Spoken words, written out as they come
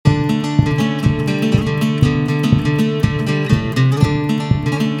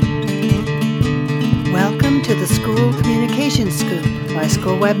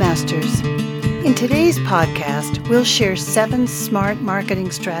Webmasters. In today's podcast, we'll share 7 smart marketing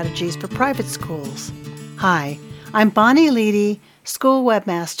strategies for private schools. Hi, I'm Bonnie Leedy, School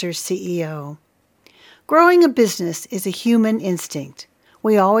Webmasters CEO. Growing a business is a human instinct.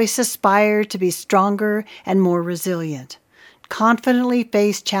 We always aspire to be stronger and more resilient, confidently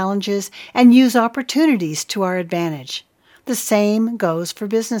face challenges, and use opportunities to our advantage. The same goes for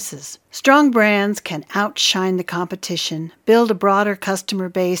businesses. Strong brands can outshine the competition, build a broader customer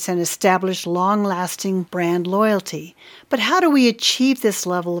base, and establish long-lasting brand loyalty. But how do we achieve this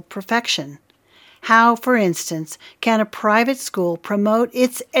level of perfection? How, for instance, can a private school promote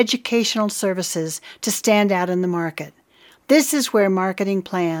its educational services to stand out in the market? This is where marketing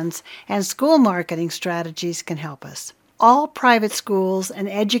plans and school marketing strategies can help us. All private schools and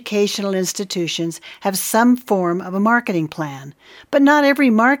educational institutions have some form of a marketing plan, but not every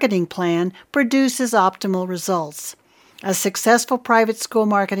marketing plan produces optimal results. A successful private school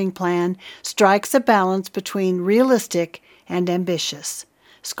marketing plan strikes a balance between realistic and ambitious.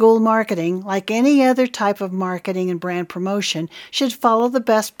 School marketing, like any other type of marketing and brand promotion, should follow the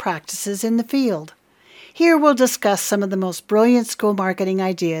best practices in the field. Here we'll discuss some of the most brilliant school marketing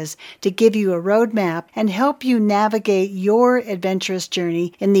ideas to give you a roadmap and help you navigate your adventurous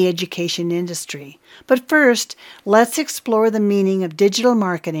journey in the education industry. But first, let's explore the meaning of digital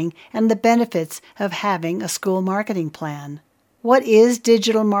marketing and the benefits of having a school marketing plan. What is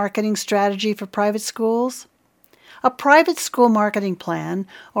digital marketing strategy for private schools? A private school marketing plan,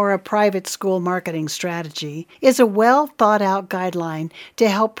 or a private school marketing strategy, is a well-thought-out guideline to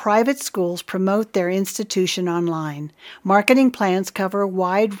help private schools promote their institution online. Marketing plans cover a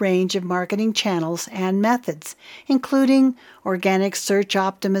wide range of marketing channels and methods, including organic search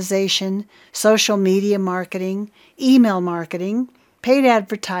optimization, social media marketing, email marketing, paid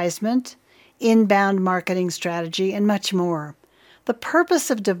advertisement, inbound marketing strategy, and much more. The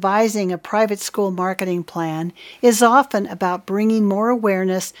purpose of devising a private school marketing plan is often about bringing more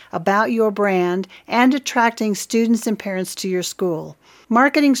awareness about your brand and attracting students and parents to your school.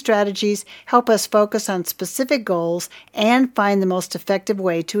 Marketing strategies help us focus on specific goals and find the most effective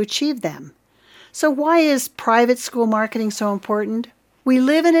way to achieve them. So why is private school marketing so important? We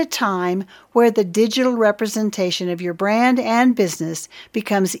live in a time where the digital representation of your brand and business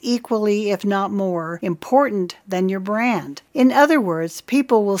becomes equally, if not more, important than your brand. In other words,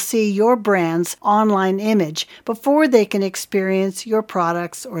 people will see your brand's online image before they can experience your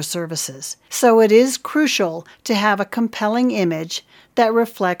products or services. So it is crucial to have a compelling image that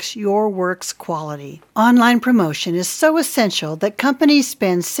reflects your work's quality. Online promotion is so essential that companies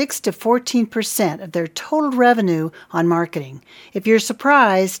spend 6 to 14% of their total revenue on marketing. If you're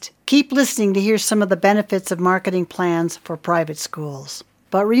surprised, keep listening to hear some of the benefits of marketing plans for private schools.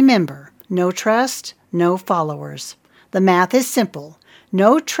 But remember, no trust, no followers. The math is simple.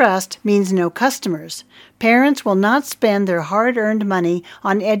 No trust means no customers. Parents will not spend their hard-earned money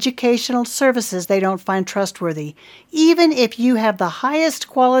on educational services they don't find trustworthy. Even if you have the highest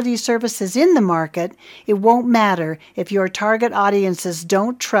quality services in the market, it won't matter if your target audiences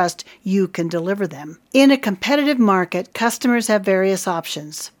don't trust you can deliver them. In a competitive market, customers have various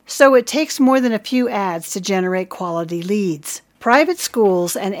options, so it takes more than a few ads to generate quality leads. Private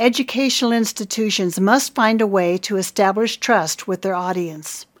schools and educational institutions must find a way to establish trust with their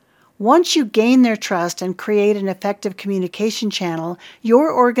audience. Once you gain their trust and create an effective communication channel,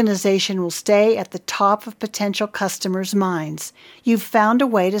 your organization will stay at the top of potential customers' minds. You've found a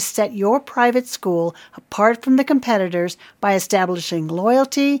way to set your private school apart from the competitors by establishing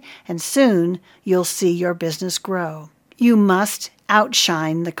loyalty, and soon you'll see your business grow. You must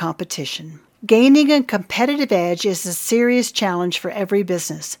outshine the competition. Gaining a competitive edge is a serious challenge for every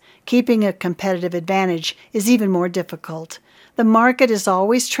business. Keeping a competitive advantage is even more difficult. The market is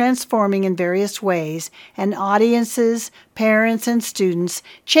always transforming in various ways, and audiences, parents, and students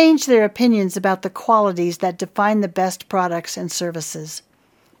change their opinions about the qualities that define the best products and services.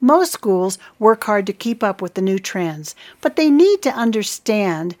 Most schools work hard to keep up with the new trends, but they need to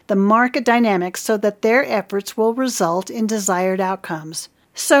understand the market dynamics so that their efforts will result in desired outcomes.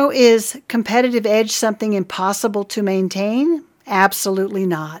 So is competitive edge something impossible to maintain? Absolutely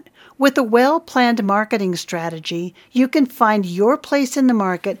not. With a well-planned marketing strategy, you can find your place in the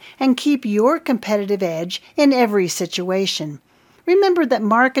market and keep your competitive edge in every situation. Remember that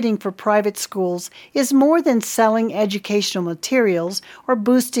marketing for private schools is more than selling educational materials or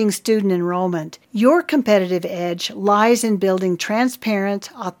boosting student enrollment. Your competitive edge lies in building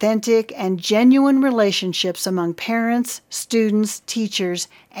transparent, authentic, and genuine relationships among parents, students, teachers,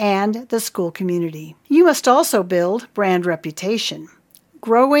 and the school community. You must also build brand reputation.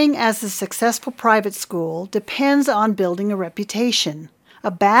 Growing as a successful private school depends on building a reputation. A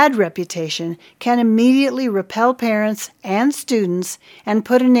bad reputation can immediately repel parents and students and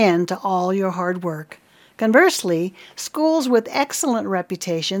put an end to all your hard work. Conversely, schools with excellent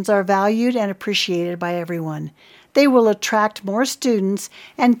reputations are valued and appreciated by everyone. They will attract more students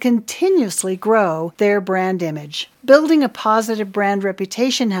and continuously grow their brand image. Building a positive brand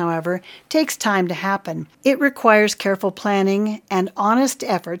reputation, however, takes time to happen. It requires careful planning and honest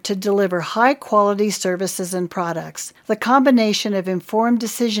effort to deliver high-quality services and products. The combination of informed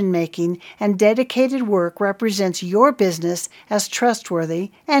decision-making and dedicated work represents your business as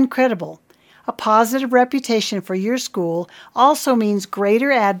trustworthy and credible. A positive reputation for your school also means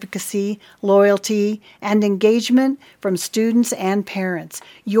greater advocacy, loyalty, and engagement from students and parents.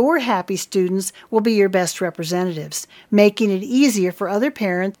 Your happy students will be your best representatives, making it easier for other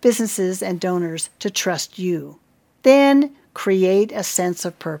parents, businesses, and donors to trust you. Then, create a sense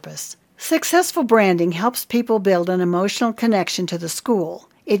of purpose. Successful branding helps people build an emotional connection to the school.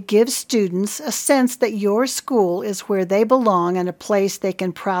 It gives students a sense that your school is where they belong and a place they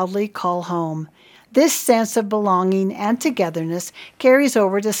can proudly call home. This sense of belonging and togetherness carries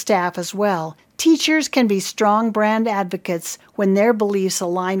over to staff as well. Teachers can be strong brand advocates when their beliefs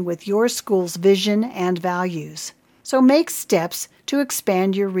align with your school's vision and values. So make steps to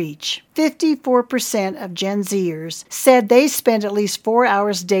expand your reach. 54% of Gen Zers said they spend at least 4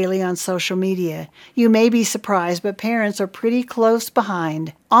 hours daily on social media. You may be surprised, but parents are pretty close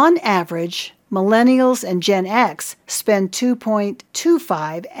behind. On average, Millennials and Gen X spend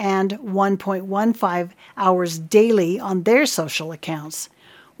 2.25 and 1.15 hours daily on their social accounts.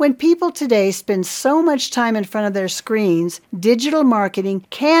 When people today spend so much time in front of their screens, digital marketing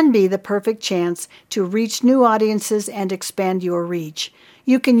can be the perfect chance to reach new audiences and expand your reach.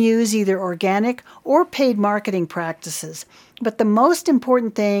 You can use either organic or paid marketing practices, but the most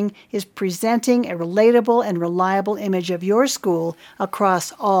important thing is presenting a relatable and reliable image of your school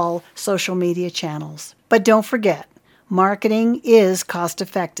across all social media channels. But don't forget, marketing is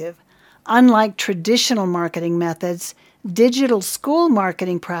cost-effective. Unlike traditional marketing methods, digital school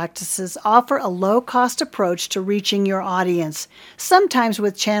marketing practices offer a low-cost approach to reaching your audience. Sometimes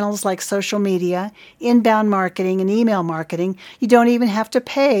with channels like social media, inbound marketing, and email marketing, you don't even have to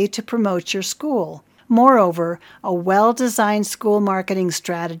pay to promote your school. Moreover, a well-designed school marketing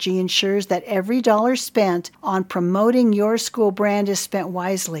strategy ensures that every dollar spent on promoting your school brand is spent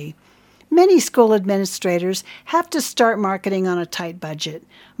wisely. Many school administrators have to start marketing on a tight budget.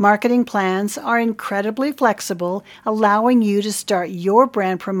 Marketing plans are incredibly flexible, allowing you to start your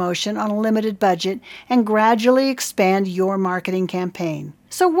brand promotion on a limited budget and gradually expand your marketing campaign.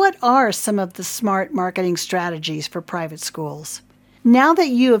 So what are some of the smart marketing strategies for private schools? Now that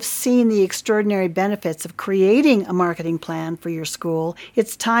you have seen the extraordinary benefits of creating a marketing plan for your school,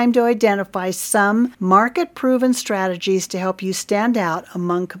 it's time to identify some market-proven strategies to help you stand out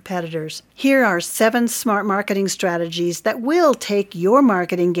among competitors. Here are 7 smart marketing strategies that will take your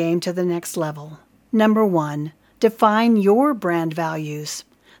marketing game to the next level. Number 1, define your brand values.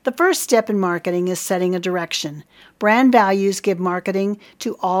 The first step in marketing is setting a direction. Brand values give marketing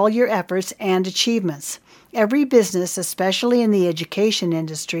to all your efforts and achievements. Every business, especially in the education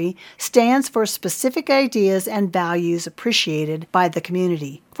industry, stands for specific ideas and values appreciated by the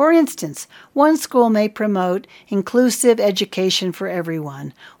community. For instance, one school may promote inclusive education for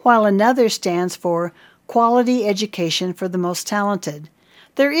everyone, while another stands for quality education for the most talented.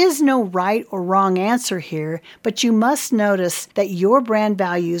 There is no right or wrong answer here, but you must notice that your brand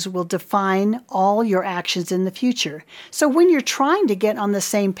values will define all your actions in the future. So when you're trying to get on the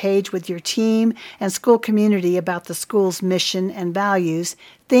same page with your team and school community about the school's mission and values,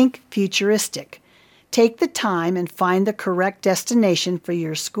 think futuristic. Take the time and find the correct destination for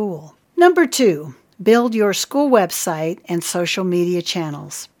your school. Number 2, build your school website and social media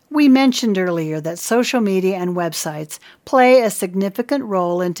channels. We mentioned earlier that social media and websites play a significant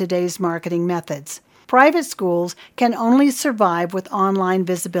role in today's marketing methods. Private schools can only survive with online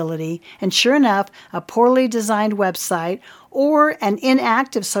visibility, and sure enough, a poorly designed website or an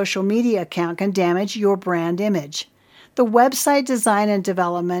inactive social media account can damage your brand image. The website design and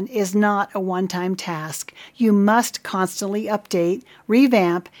development is not a one-time task. You must constantly update,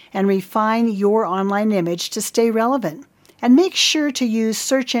 revamp, and refine your online image to stay relevant. And make sure to use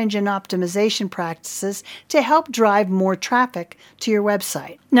search engine optimization practices to help drive more traffic to your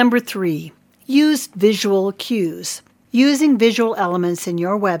website. Number 3, use visual cues. Using visual elements in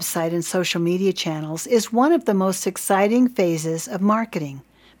your website and social media channels is one of the most exciting phases of marketing.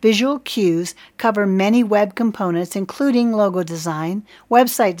 Visual cues cover many web components, including logo design,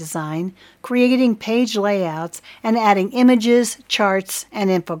 website design, creating page layouts, and adding images, charts,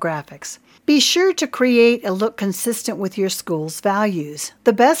 and infographics. Be sure to create a look consistent with your school's values.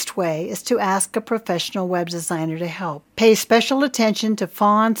 The best way is to ask a professional web designer to help. Pay special attention to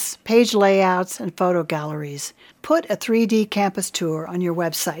fonts, page layouts, and photo galleries. Put a 3D campus tour on your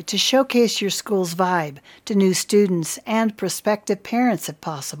website to showcase your school's vibe to new students and prospective parents if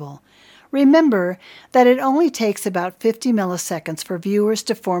possible. Remember that it only takes about 50 milliseconds for viewers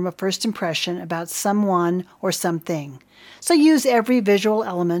to form a first impression about someone or something. So use every visual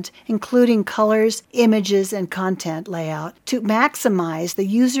element, including colors, images, and content layout, to maximize the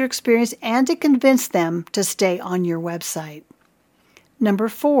user experience and to convince them to stay on your website. Number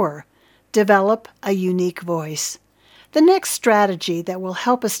 4, develop a unique voice. The next strategy that will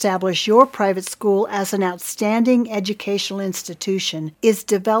help establish your private school as an outstanding educational institution is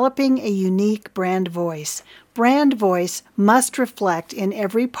developing a unique brand voice. Brand voice must reflect in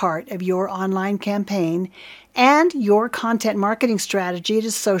every part of your online campaign and your content marketing strategy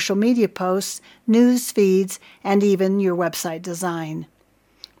to social media posts, news feeds, and even your website design.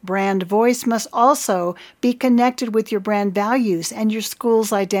 Brand voice must also be connected with your brand values and your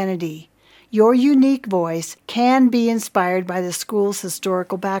school's identity. Your unique voice can be inspired by the school's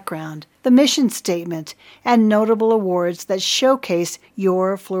historical background, the mission statement, and notable awards that showcase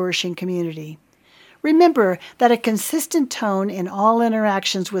your flourishing community. Remember that a consistent tone in all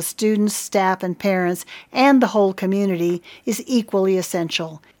interactions with students, staff, and parents, and the whole community is equally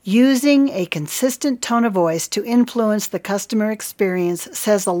essential. Using a consistent tone of voice to influence the customer experience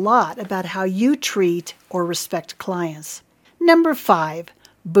says a lot about how you treat or respect clients. Number 5,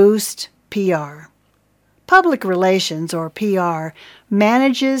 boost PR. Public relations, or PR,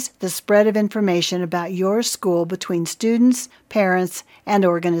 manages the spread of information about your school between students, parents, and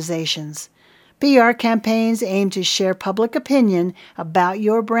organizations. PR campaigns aim to share public opinion about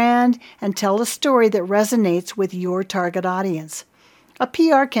your brand and tell a story that resonates with your target audience. A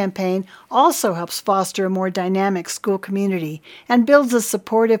PR campaign also helps foster a more dynamic school community and builds a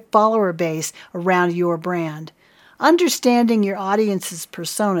supportive follower base around your brand. Understanding your audience's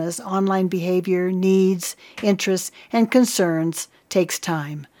personas, online behavior, needs, interests, and concerns takes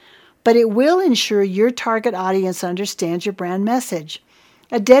time, but it will ensure your target audience understands your brand message.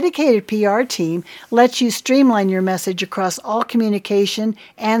 A dedicated PR team lets you streamline your message across all communication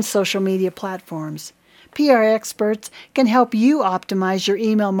and social media platforms. PR experts can help you optimize your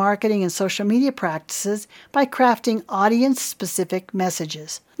email marketing and social media practices by crafting audience-specific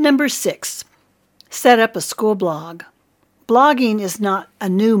messages. Number 6. Set up a school blog. Blogging is not a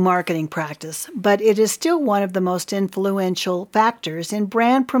new marketing practice, but it is still one of the most influential factors in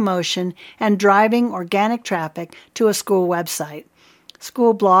brand promotion and driving organic traffic to a school website.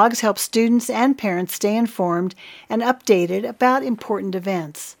 School blogs help students and parents stay informed and updated about important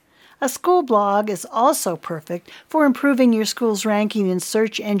events. A school blog is also perfect for improving your school's ranking in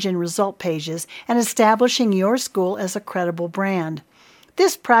search engine result pages and establishing your school as a credible brand.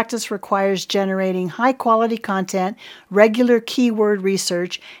 This practice requires generating high-quality content, regular keyword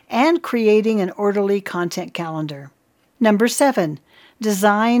research, and creating an orderly content calendar. Number 7,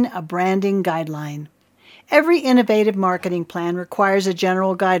 design a branding guideline. Every innovative marketing plan requires a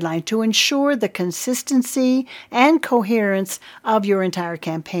general guideline to ensure the consistency and coherence of your entire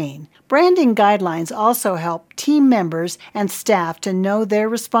campaign. Branding guidelines also help team members and staff to know their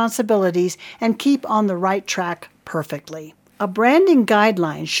responsibilities and keep on the right track perfectly. A branding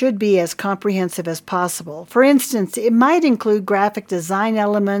guideline should be as comprehensive as possible. For instance, it might include graphic design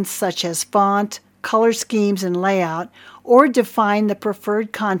elements such as font, color schemes, and layout, or define the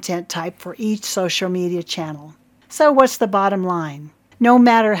preferred content type for each social media channel. So what's the bottom line? No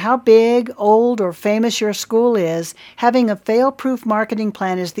matter how big, old, or famous your school is, having a fail-proof marketing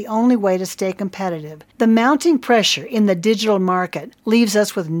plan is the only way to stay competitive. The mounting pressure in the digital market leaves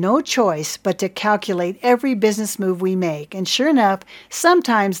us with no choice but to calculate every business move we make. And sure enough,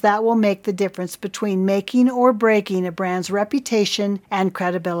 sometimes that will make the difference between making or breaking a brand's reputation and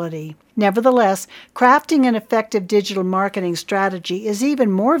credibility. Nevertheless, crafting an effective digital marketing strategy is even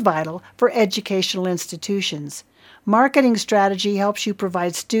more vital for educational institutions. Marketing strategy helps you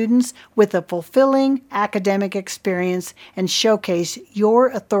provide students with a fulfilling academic experience and showcase your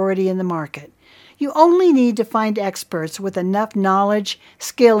authority in the market. You only need to find experts with enough knowledge,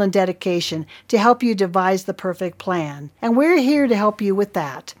 skill, and dedication to help you devise the perfect plan, and we're here to help you with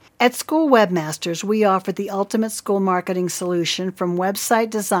that. At School Webmasters, we offer the ultimate school marketing solution from website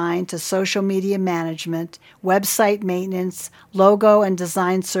design to social media management, website maintenance, logo and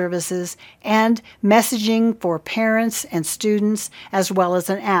design services, and messaging for parents and students, as well as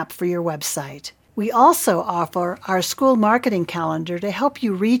an app for your website. We also offer our school marketing calendar to help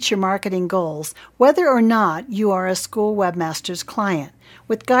you reach your marketing goals, whether or not you are a School Webmasters client.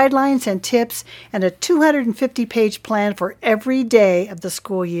 With guidelines and tips and a 250-page plan for every day of the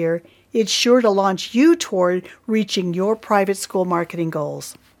school year, it's sure to launch you toward reaching your private school marketing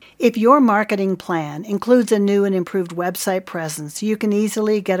goals. If your marketing plan includes a new and improved website presence, you can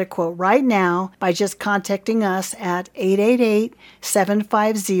easily get a quote right now by just contacting us at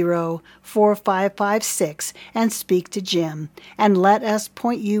 888-750-4556 and speak to Jim, and let us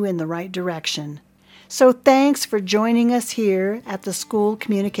point you in the right direction. So thanks for joining us here at the School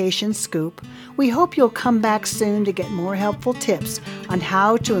Communication Scoop. We hope you'll come back soon to get more helpful tips on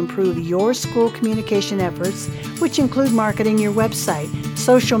how to improve your school communication efforts, which include marketing your website,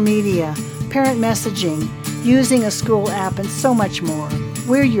 social media, parent messaging, using a school app, and so much more.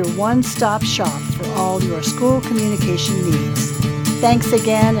 We're your one-stop shop for all your school communication needs. Thanks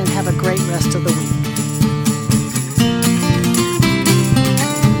again, and have a great rest of the week.